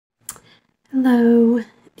Hello,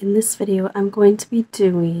 in this video I'm going to be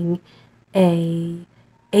doing a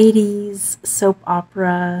 80s soap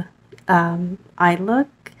opera eye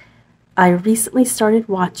look. I recently started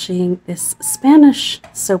watching this Spanish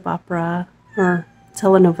soap opera or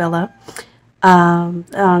telenovela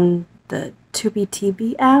on the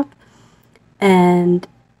TubiTV app, and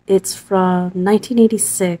it's from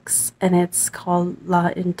 1986 and it's called La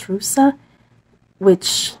Intrusa,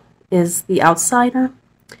 which is The Outsider.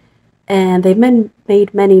 And they've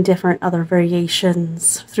made many different other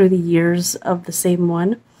variations through the years of the same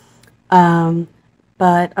one.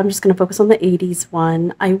 But I'm just going to focus on the 80s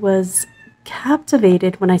one. I was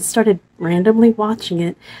captivated when I started randomly watching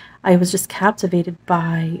it. I was just captivated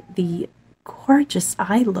by the gorgeous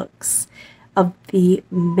eye looks of the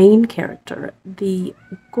main character, the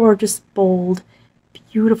gorgeous, bold,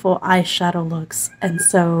 beautiful eyeshadow looks. And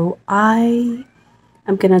so I'm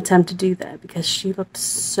going to attempt to do that because she looked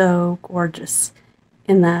so gorgeous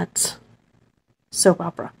in that soap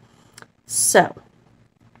opera. So,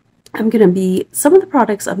 some of the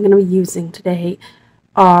products I'm going to be using today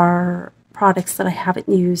are products that I haven't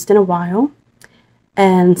used in a while,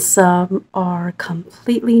 and some are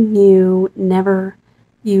completely new, never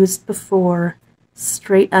used before,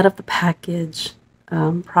 straight out of the package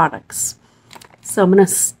products. So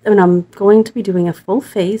I'm going to be doing a full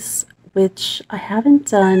face, which I haven't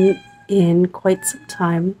done in quite some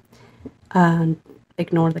time.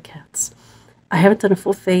 Ignore the cats. I haven't done a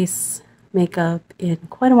full face makeup in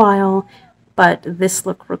quite a while, but this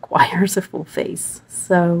look requires a full face.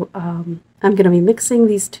 So I'm going to be mixing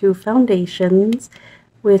these two foundations,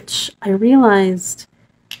 which I realized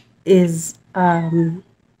is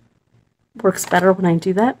works better when I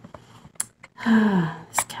do that.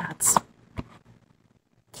 These cats.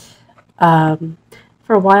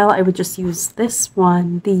 For a while, I would just use this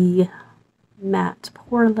one, the Matte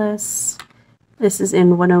Poreless. This is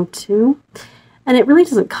in 102, and it really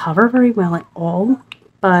doesn't cover very well at all,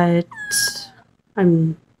 but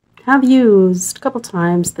I have used a couple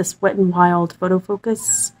times this Wet n Wild Photo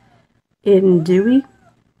Focus in Dewy,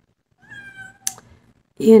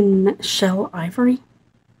 in Shell Ivory.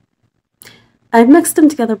 I've mixed them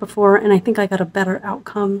together before, and I think I got a better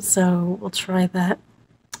outcome, so we'll try that.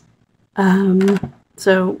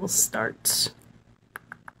 So we'll start.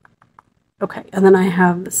 Okay, and then I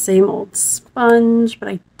have the same old sponge, but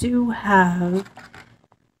I do have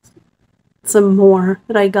some more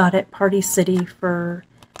that I got at Party City for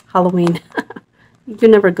Halloween. You can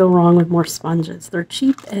never go wrong with more sponges. They're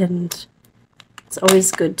cheap, and it's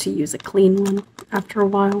always good to use a clean one after a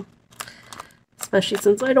while, especially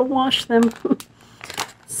since I don't wash them.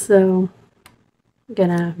 So I'm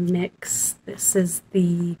gonna mix. This is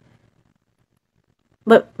the...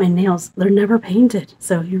 Look, my nails, they're never painted.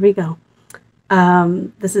 So here we go.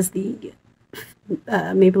 This is the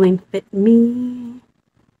Maybelline Fit Me.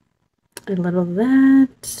 A little of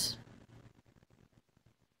that.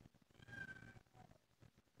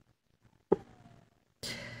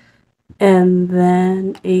 And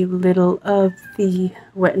then a little of the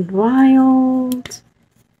Wet n Wild,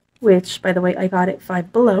 which, by the way, I got at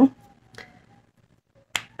Five Below.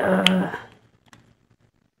 I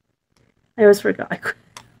always forgot.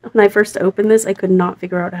 When I first opened this, I could not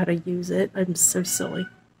figure out how to use it. I'm so silly.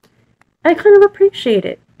 I kind of appreciate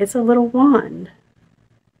it. It's a little wand.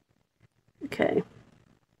 Okay.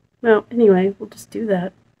 Well, anyway, we'll just do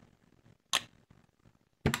that.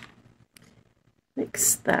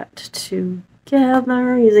 Mix that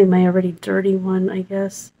together using my already dirty one, I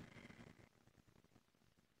guess.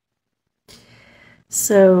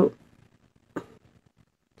 So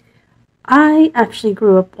I actually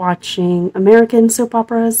grew up watching American soap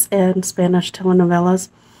operas and Spanish telenovelas.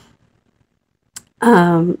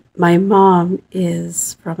 My mom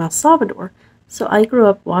is from El Salvador, so I grew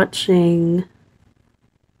up watching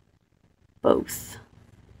both.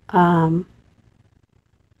 And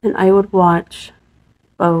I would watch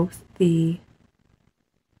both the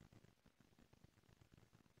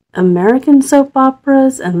American soap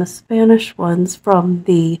operas and the Spanish ones from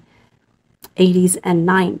the 80s and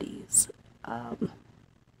 90s.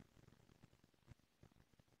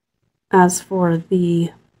 As for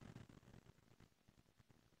the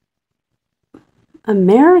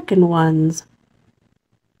American ones,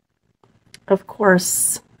 of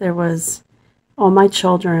course, there was All My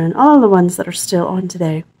Children, all the ones that are still on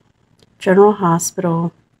today. General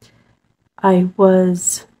Hospital. I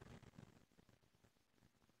was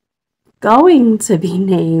going to be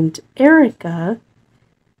named Erica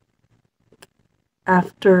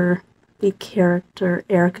after the character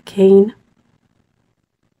Erica Kane,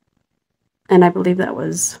 and I believe that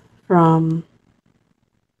was from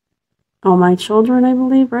All My Children, I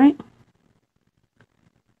believe, right?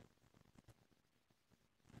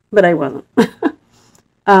 But I wasn't.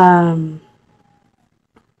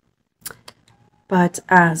 But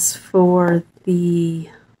as for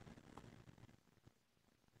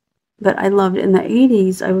but I loved in the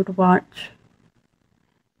 80s, I would watch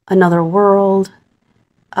Another World,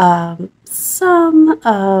 some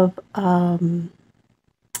of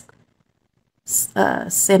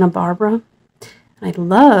Santa Barbara. I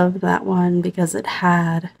loved that one because it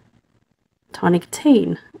had Tawny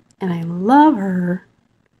Katane, and I love her.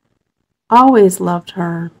 Always loved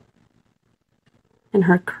her and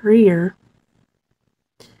her career.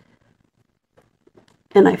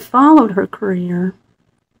 And I followed her career,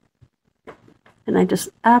 and I just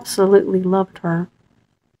absolutely loved her.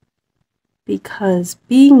 Because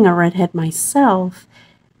being a redhead myself,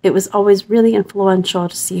 it was always really influential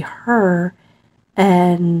to see her,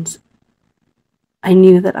 and I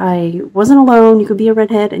knew that I wasn't alone. You could be a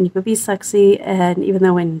redhead and you could be sexy, and even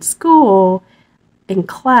though in school, in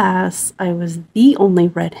class, I was the only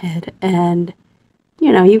redhead, and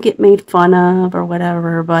you know, you get made fun of or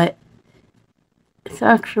whatever, but it's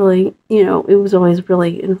actually, you know, it was always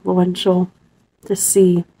really influential to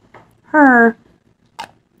see her.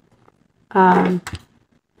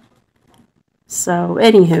 So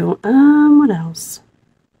anywho, what else?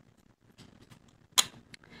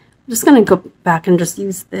 I'm just gonna go back and just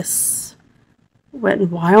use this Wet n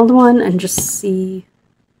Wild one and just see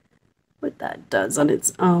what that does on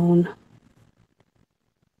its own.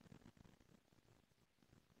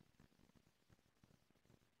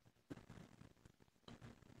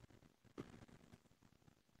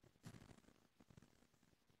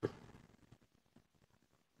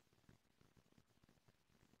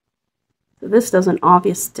 So this does an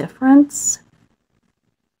obvious difference.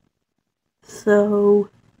 So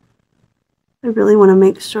I really want to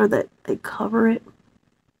make sure that I cover it,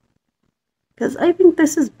 because I think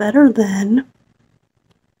this is better than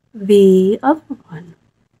the other one.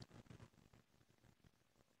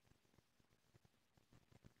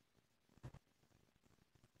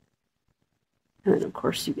 And then of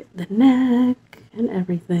course you get the neck and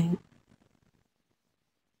everything.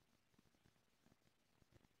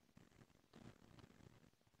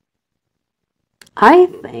 I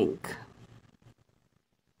think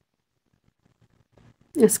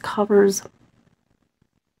this covers,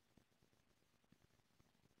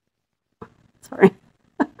 sorry,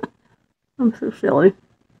 I'm so silly.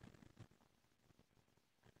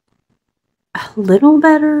 A little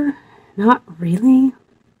better, not really.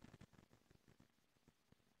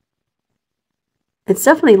 It's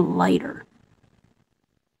definitely lighter,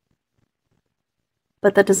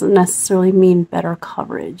 but that doesn't necessarily mean better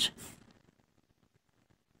coverage.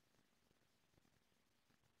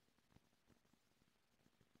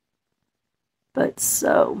 But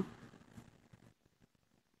so,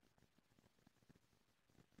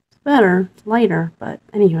 it's better, it's lighter, but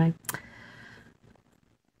anyway.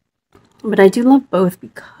 But I do love both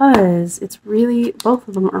because it's really, both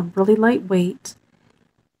of them are really lightweight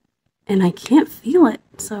and I can't feel it.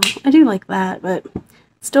 So I do like that, but it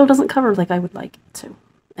still doesn't cover like I would like it to.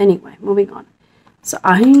 Anyway, moving on. So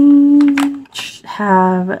I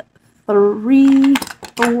have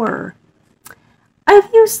 4.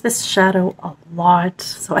 I've used this shadow a lot,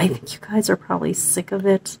 so I think you guys are probably sick of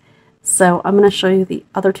it. So I'm going to show you the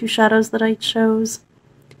other 2 shadows that I chose.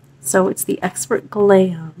 So it's the Expert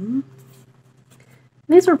Glam.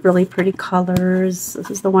 These are really pretty colors. This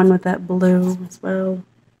is the one with that blue as well.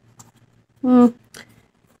 And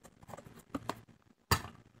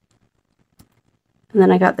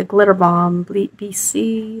then I got the Glitter Bomb Bleat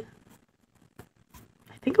BC.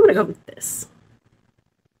 I think I'm going to go with this,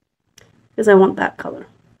 because I want that color.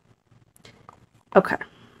 Okay.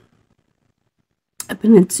 I'm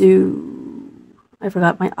going to do, I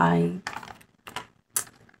forgot my eye.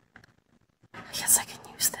 I guess I can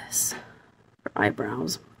use this for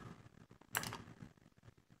eyebrows.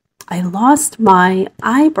 I lost my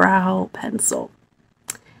eyebrow pencil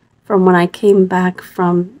from when I came back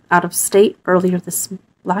from out of state earlier this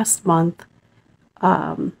last month.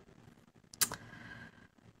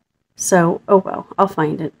 So, oh well, I'll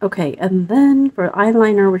find it. Okay, and then for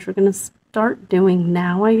eyeliner, which we're going to start doing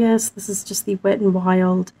now, I guess. This is just the Wet n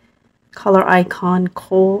Wild Color Icon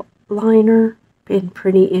Kohl Liner in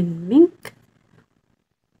Pretty in Mink.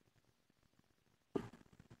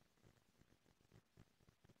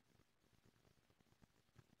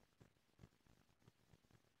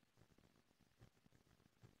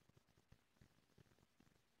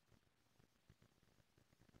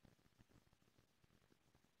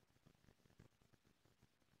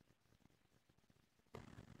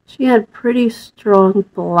 She had pretty strong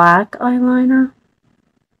black eyeliner,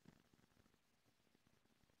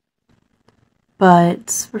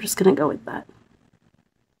 but we're just gonna go with that.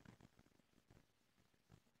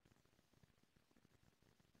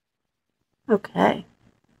 Okay.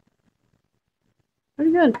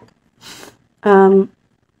 Pretty good.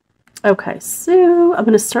 Okay, so I'm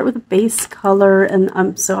gonna start with a base color,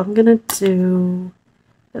 and so I'm gonna do,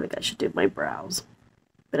 I feel like I should do my brows,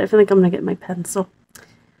 but I feel like I'm gonna get my pencil.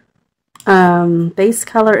 Base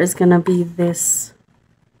color is gonna be this,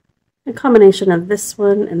 a combination of this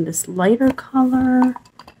one and this lighter color.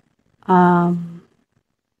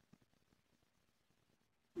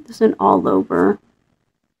 This one all over.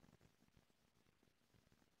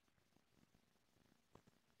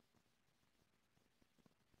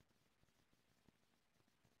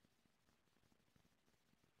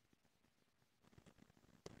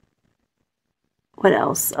 What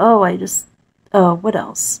else? Oh, what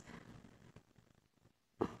else?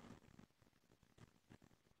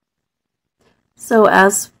 So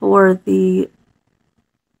as for the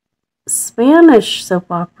Spanish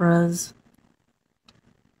soap operas,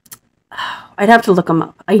 I'd have to look them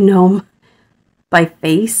up. I know them by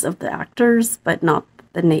face of the actors, but not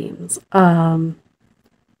the names. Well,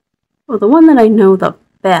 the one that I know the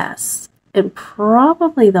best, and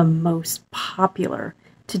probably the most popular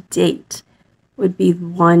to date, would be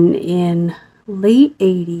one in late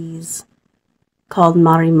 80s called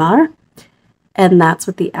Marimar, and that's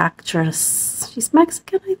with the actress, she's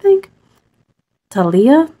Mexican, I think,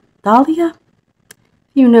 Dalia.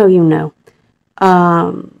 You know, you know.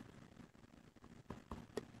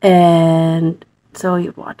 And so we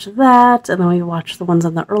watch that, and then we watch the ones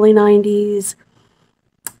in the early 90s.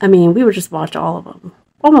 I mean, we would just watch all of them,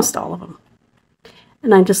 almost all of them.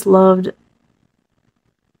 And I just loved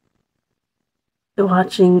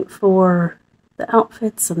watching for the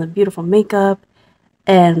outfits and the beautiful makeup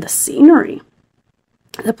and the scenery.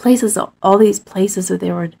 The places, all these places that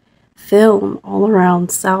they would film all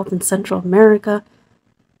around South and Central America.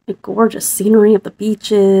 The gorgeous scenery of the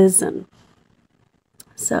beaches, and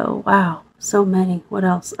so, wow, so many. What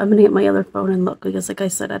else? I'm going to get my other phone and look, because like I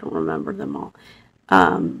said, I don't remember them all.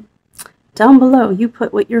 Down below, you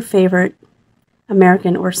put what your favorite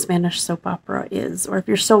American or Spanish soap opera is, or if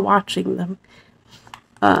you're still watching them.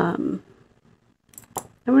 I'm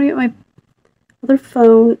going to get my other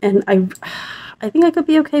phone, and I think I could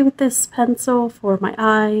be okay with this pencil for my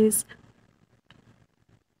eyes.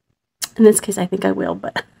 In this case, I think I will,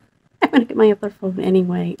 but I'm going to get my other phone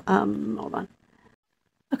anyway. Hold on.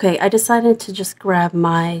 Okay, I decided to just grab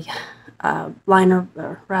my liner,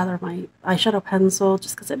 or rather my eyeshadow pencil,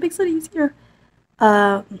 just because it makes it easier.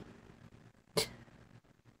 And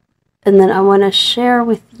then I want to share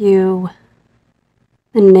with you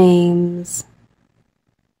the names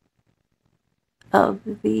of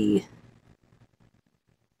the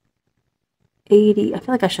 80s. I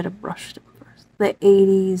feel like I should have brushed them first. The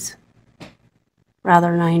 80s, rather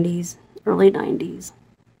 90s, early 90s.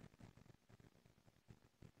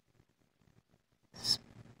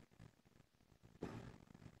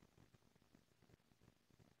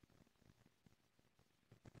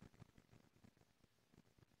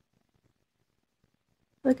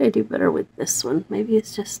 I think I do better with this one. Maybe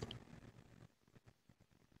it's just...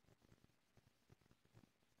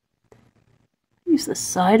 use the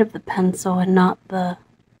side of the pencil and not the...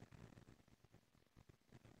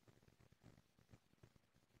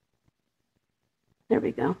 There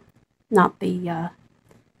we go. Not the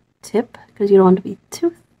tip, because you don't want to be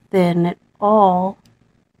too thin at all.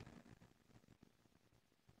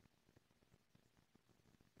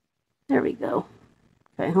 There we go.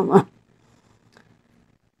 Okay, hold on.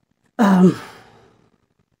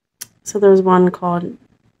 So there's one called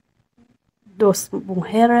Dos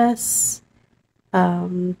Mujeres.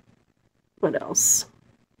 What else?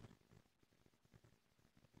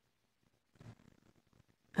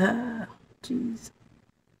 Jeez.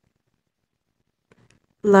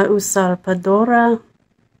 La Usurpadora.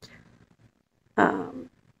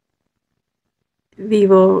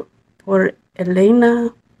 Vivo por Elena.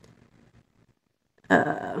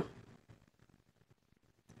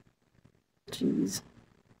 Jeez.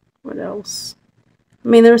 What else? I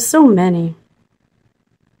mean, there's so many.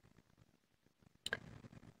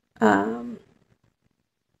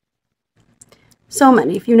 So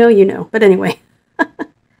many. If you know, you know. But anyway.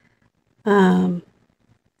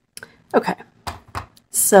 Okay.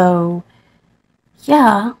 So,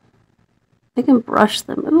 yeah. I can brush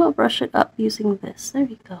them. Maybe I'll brush it up using this. There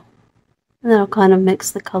you go. And then I'll kind of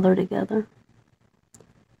mix the color together.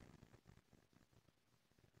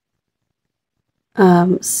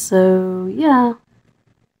 So, yeah.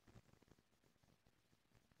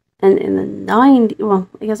 And in the 90s, well,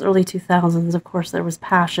 I guess early 2000s, of course, there was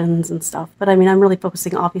passions and stuff. But I mean, I'm really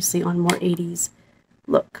focusing obviously on more 80s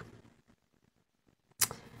look.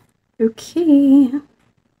 Okay.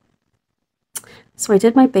 So I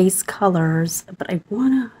did my base colors, but I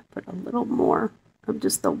want to put a little more of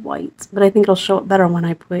just the whites. But I think it'll show up better when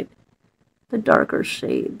I put the darker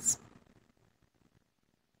shades.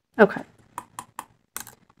 Okay.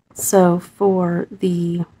 So for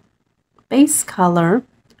the base color,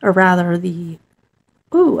 or rather the,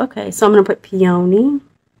 okay, so I'm going to put peony,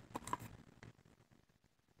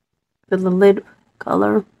 the lid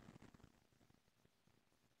color.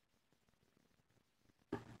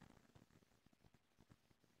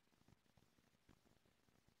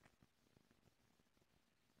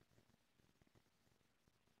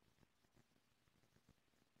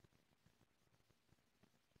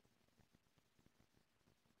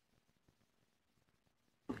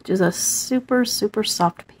 Which is a super, super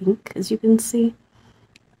soft pink, as you can see.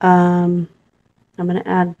 I'm going to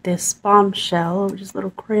add this bombshell, which is a little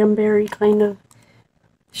cranberry kind of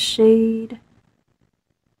shade.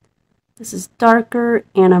 This is darker,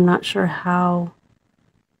 and I'm not sure how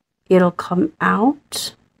it'll come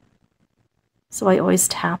out. So I always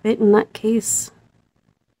tap it in that case.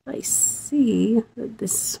 I see that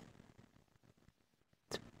this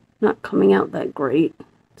is not coming out that great.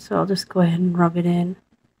 So I'll just go ahead and rub it in.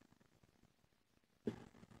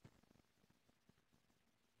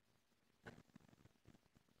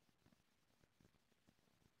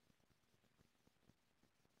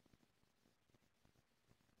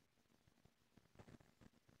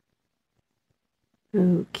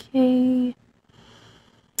 Okay.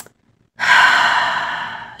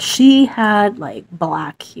 She had like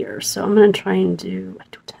black here, so I'm going to try and do, I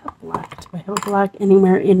don't have black. Do I have black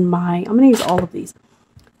anywhere in my, I'm going to use all of these.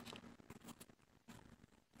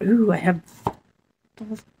 Ooh, I have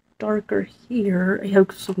darker here. I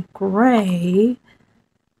have some gray.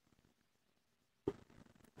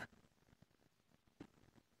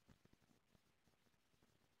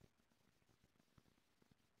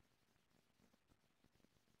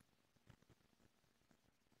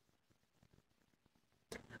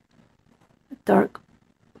 Dark.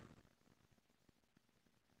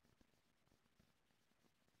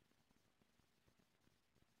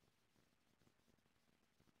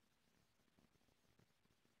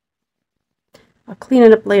 I'll clean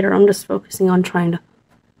it up later. I'm just focusing on trying to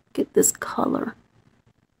get this color.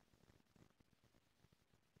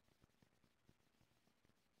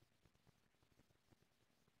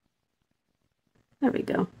 There we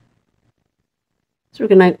go. So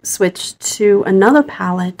we're going to switch to another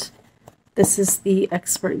palette. This is the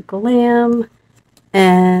Expert Glam,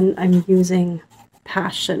 and I'm using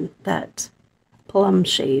Passion, that plum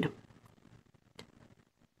shade.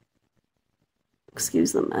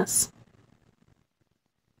 Excuse the mess.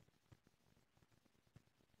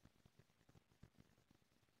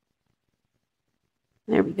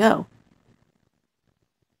 There we go.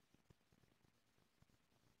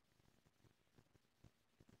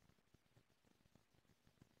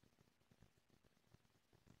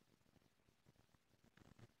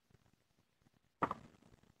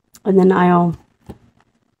 And then I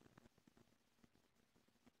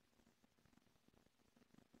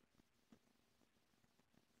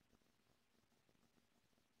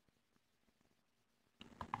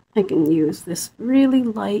can use this really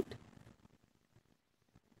light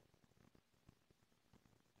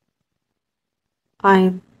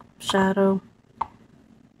eyeshadow,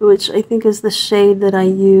 which I think is the shade that I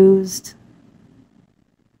used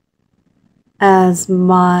as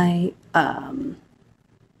my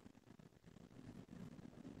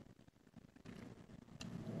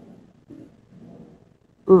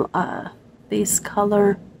base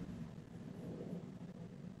color.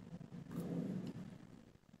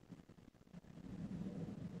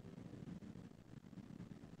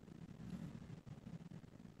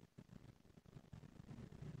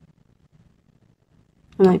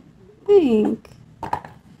 And I think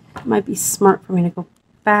it might be smart for me to go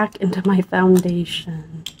back into my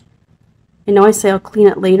foundation. I know I say I'll clean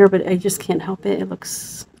it later, but I just can't help it.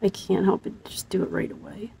 I can't help it, just do it right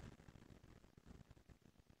away.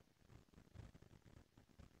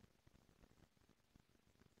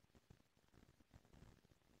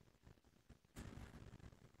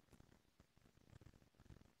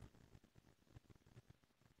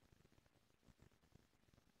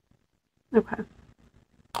 Okay.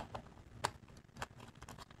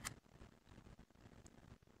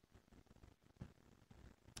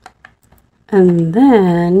 And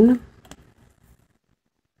then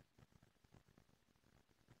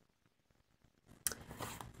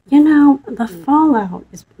You know, the fallout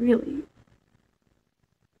is really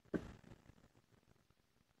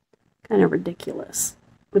kind of ridiculous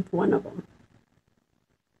with one of them.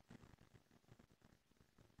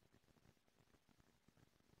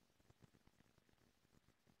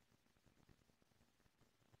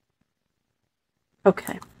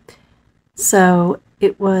 Okay, so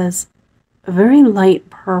it was a very light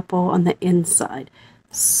purple on the inside.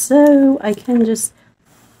 So I can just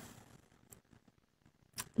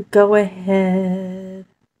go ahead.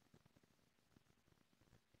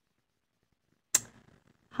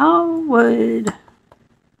 How would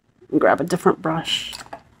grab a different brush?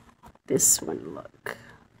 This one look.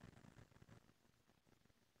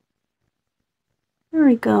 There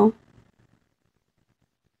we go.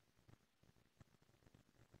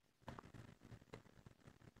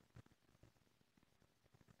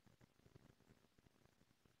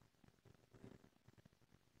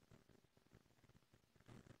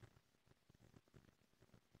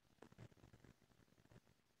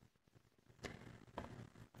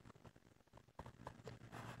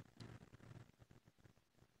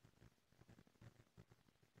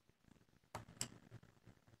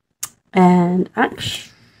 And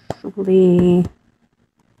actually,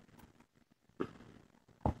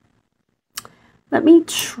 let me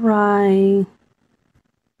try.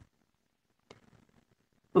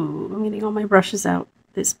 Oh, I'm getting all my brushes out.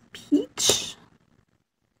 This peach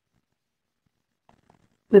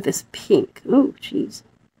with this pink. Oh, jeez.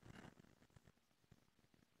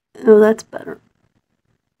 Oh, that's better.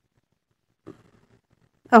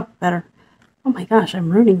 Oh, better. Oh my gosh,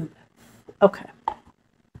 I'm ruining them. Okay.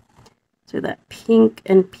 So that pink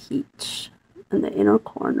and peach in the inner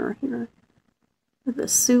corner here with a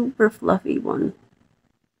super fluffy one.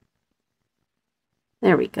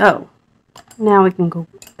 There we go. Now we can go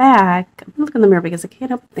back. I'm looking in the mirror because I can't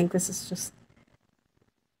help but think this is just...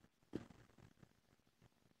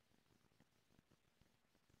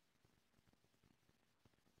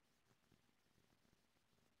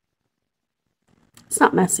 It's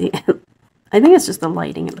not messy. I think it's just the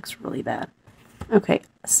lighting. It looks really bad. Okay,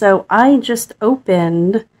 so I just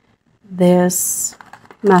opened this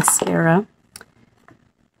mascara.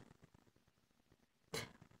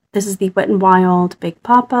 This is the Wet n Wild Big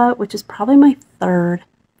Papa, which is probably my third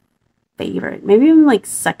favorite. Maybe even like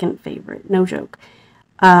second favorite. No joke.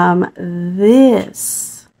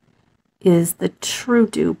 This is the true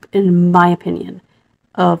dupe, in my opinion,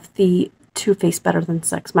 of the Too Faced Better Than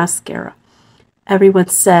Sex mascara. Everyone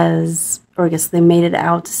says, or I guess they made it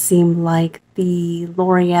out to seem like the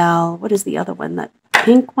L'Oreal, what is the other one? That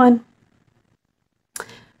pink one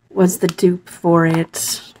was the dupe for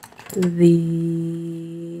it.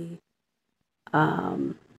 The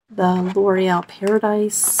L'Oreal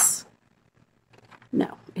Paradise.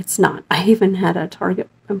 No, it's not. I even had a Target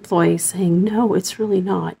employee saying, no, it's really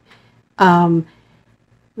not.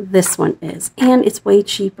 This one is. And it's way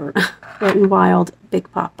cheaper. Wet n Wild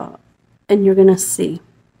Big Papa. And you're going to see.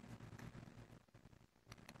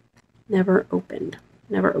 Never opened.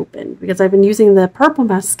 Never opened. Because I've been using the purple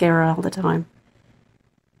mascara all the time.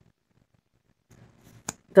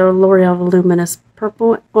 The L'Oreal Voluminous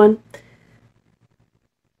purple one.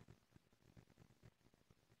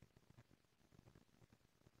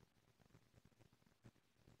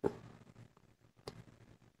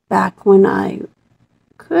 Back when I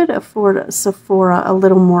could afford a Sephora a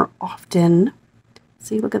little more often.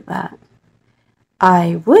 See, look at that.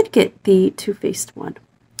 I would get the Too Faced one.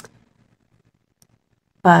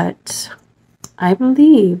 But I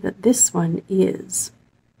believe that this one is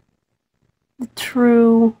the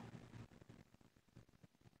true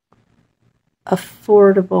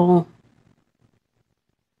affordable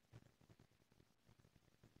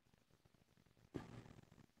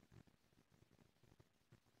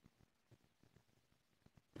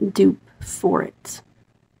dupe for it.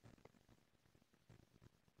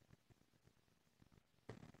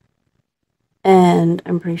 And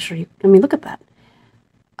I'm pretty sure I mean, look at that.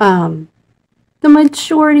 The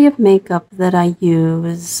majority of makeup that I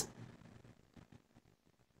use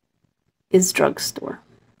is drugstore.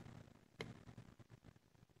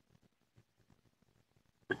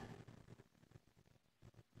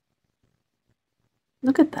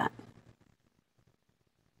 Look at that.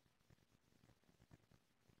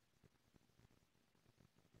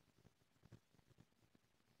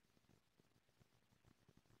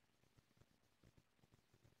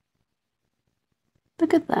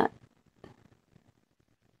 Look at that.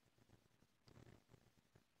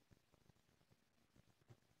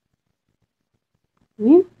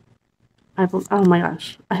 Oh my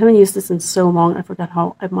gosh, I haven't used this in so long. I forgot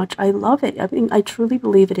how much I love it. I mean, I truly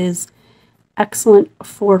believe it is excellent,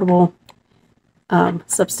 affordable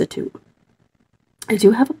substitute. I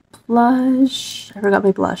do have a blush. I forgot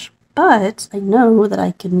my blush, but I know that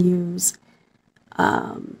I can use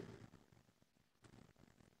the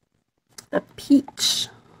peach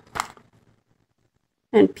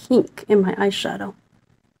and pink in my eyeshadow.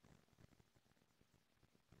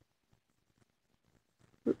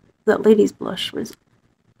 That lady's blush was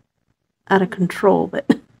out of control, but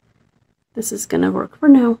this is going to work for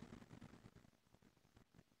now.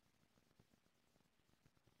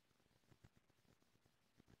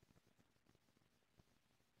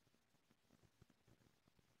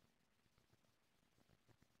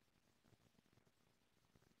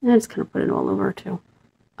 And I just kind of put it all over too.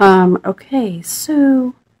 Okay,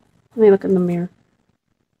 so let me look in the mirror.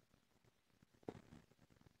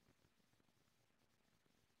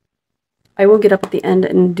 I will get up at the end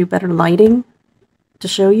and do better lighting to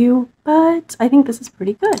show you, but I think this is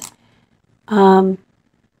pretty good.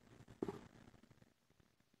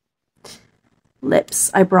 Lips.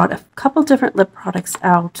 I brought a couple different lip products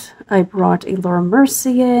out. I brought a Laura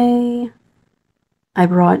Mercier. I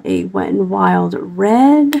brought a Wet n Wild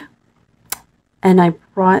Red. And I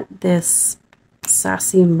brought this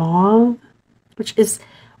Sassy Mauve, which is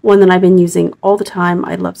one that I've been using all the time.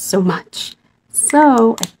 I love so much.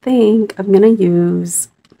 So I think I'm going to use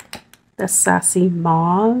the Sassy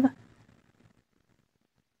Mauve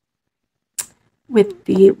with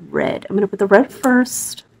the red. I'm going to put the red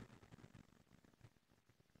first.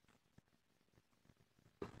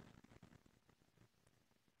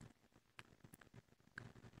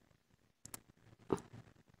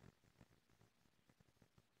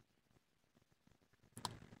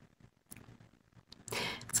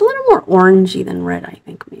 It's a little more orangey than red, I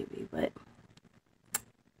think, maybe, but...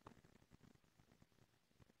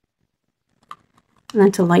 And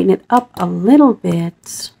then to lighten it up a little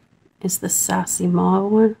bit is the Sassy Mauve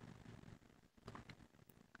one.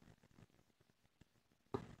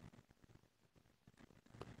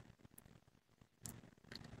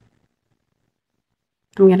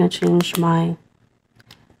 I'm going to change my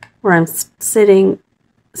where I'm sitting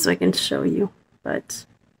so I can show you, but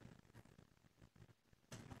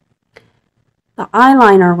the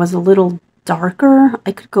eyeliner was a little darker.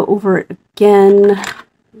 I could go over it again.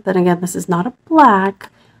 Then again, this is not a black.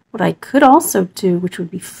 What I could also do, which would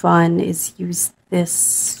be fun, is use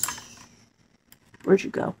this, where'd you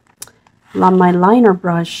go? My liner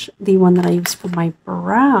brush, the one that I use for my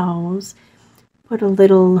brows, put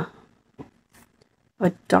a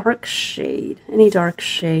dark shade, any dark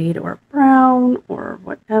shade, or brown, or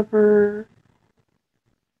whatever,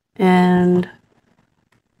 and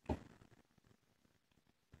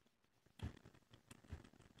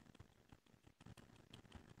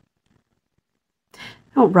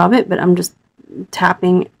I don't rub it, but I'm just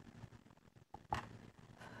tapping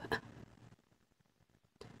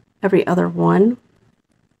every other one.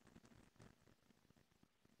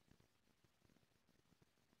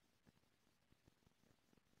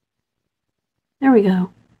 There we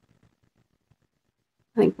go.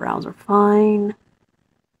 I think brows are fine.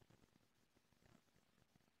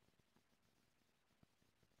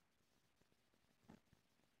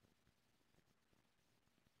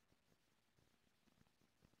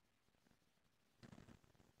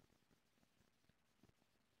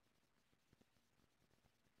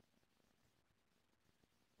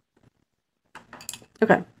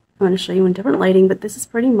 Okay, I'm going to show you in different lighting, but this is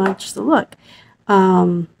pretty much the look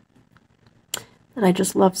that I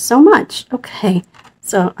just love so much. Okay,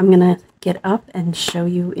 so I'm going to get up and show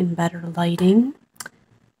you in better lighting.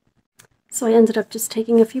 So I ended up just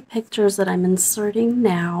taking a few pictures that I'm inserting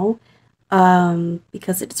now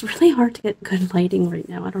because it's really hard to get good lighting right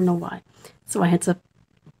now. I don't know why. So I had to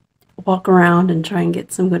walk around and try and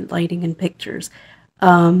get some good lighting and pictures.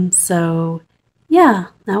 So yeah,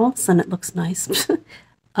 now all of a sudden it looks nice.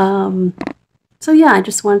 So yeah, I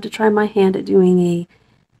just wanted to try my hand at doing a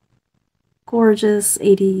gorgeous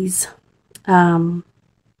 80s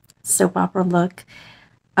soap opera look.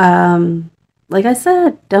 Like I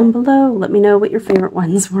said, down below, let me know what your favorite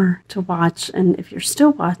ones were to watch, and if you're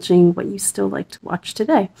still watching, what you still like to watch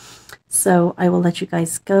today. So I will let you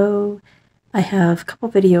guys go. I have a couple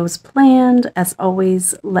videos planned. As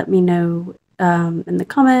always, let me know in the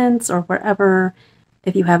comments or wherever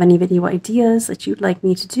if you have any video ideas that you'd like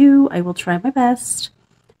me to do. I will try my best.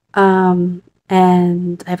 And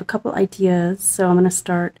I have a couple ideas, so I'm going to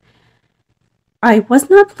start. I was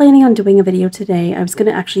not planning on doing a video today. I was going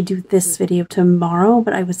to actually do this video tomorrow,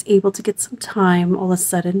 but I was able to get some time all of a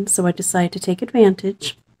sudden, so I decided to take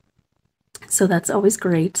advantage. So that's always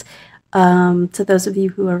great. To those of you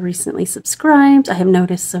who are recently subscribed, I have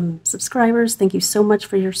noticed some subscribers. Thank you so much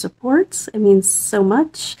for your support. It means so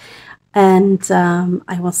much. And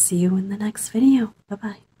I will see you in the next video.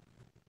 Bye-bye.